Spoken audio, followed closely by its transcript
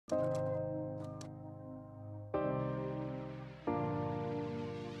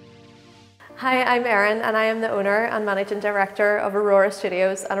Hi, I'm Erin and I am the owner and managing director of Aurora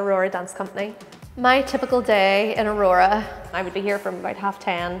Studios and Aurora Dance Company. My typical day in Aurora, I would be here from about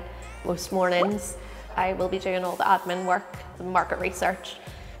 10:30 most mornings. I will be doing all the admin work, the market research,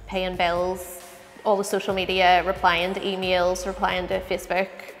 paying bills, all the social media, replying to emails, replying to Facebook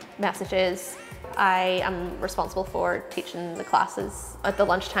messages. I am responsible for teaching the classes. At the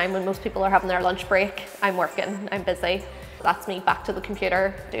lunchtime when most people are having their lunch break, I'm working, I'm busy. That's me back to the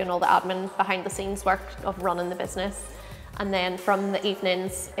computer, doing all the admin behind the scenes work of running the business. And then from the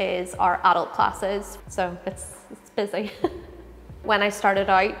evenings is our adult classes, so it's busy. When I started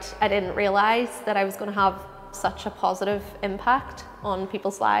out, I didn't realise that I was going to have such a positive impact on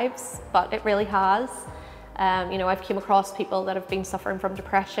people's lives, but it really has. You know, I've come across people that have been suffering from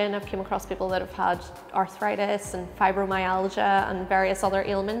depression, I've come across people that have had arthritis and fibromyalgia and various other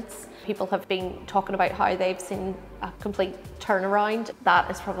ailments. People have been talking about how they've seen a complete turnaround. That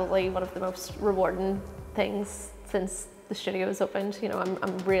is probably one of the most rewarding things since the studio was opened. You know,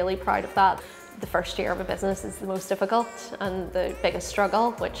 I'm really proud of that. The first year of a business is the most difficult and the biggest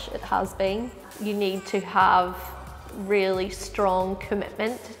struggle, which it has been. You need to have really strong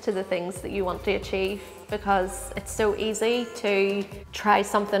commitment to the things that you want to achieve, because it's so easy to try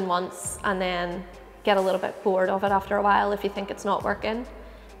something once and then get a little bit bored of it after a while if you think it's not working.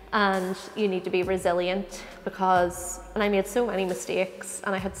 And you need to be resilient, because I made so many mistakes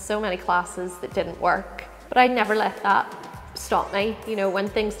and I had so many classes that didn't work, but I never let that stop me. You know, when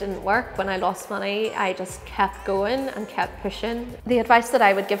things didn't work, when I lost money, I just kept going and kept pushing. The advice that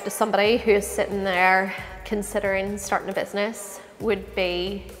I would give to somebody who is sitting there considering starting a business would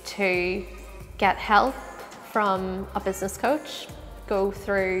be to get help from a business coach, go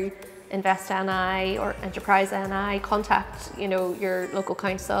through Invest NI or Enterprise NI, contact, you know, your local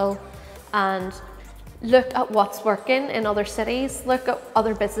council and look at what's working in other cities, look at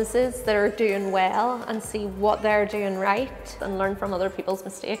other businesses that are doing well and see what they're doing right and learn from other people's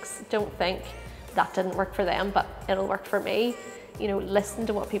mistakes. Don't think that didn't work for them, but it'll work for me. You know, listen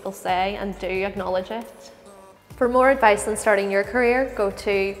to what people say and do acknowledge it. For more advice on starting your career, go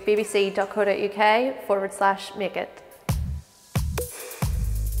to bbc.co.uk/makeit.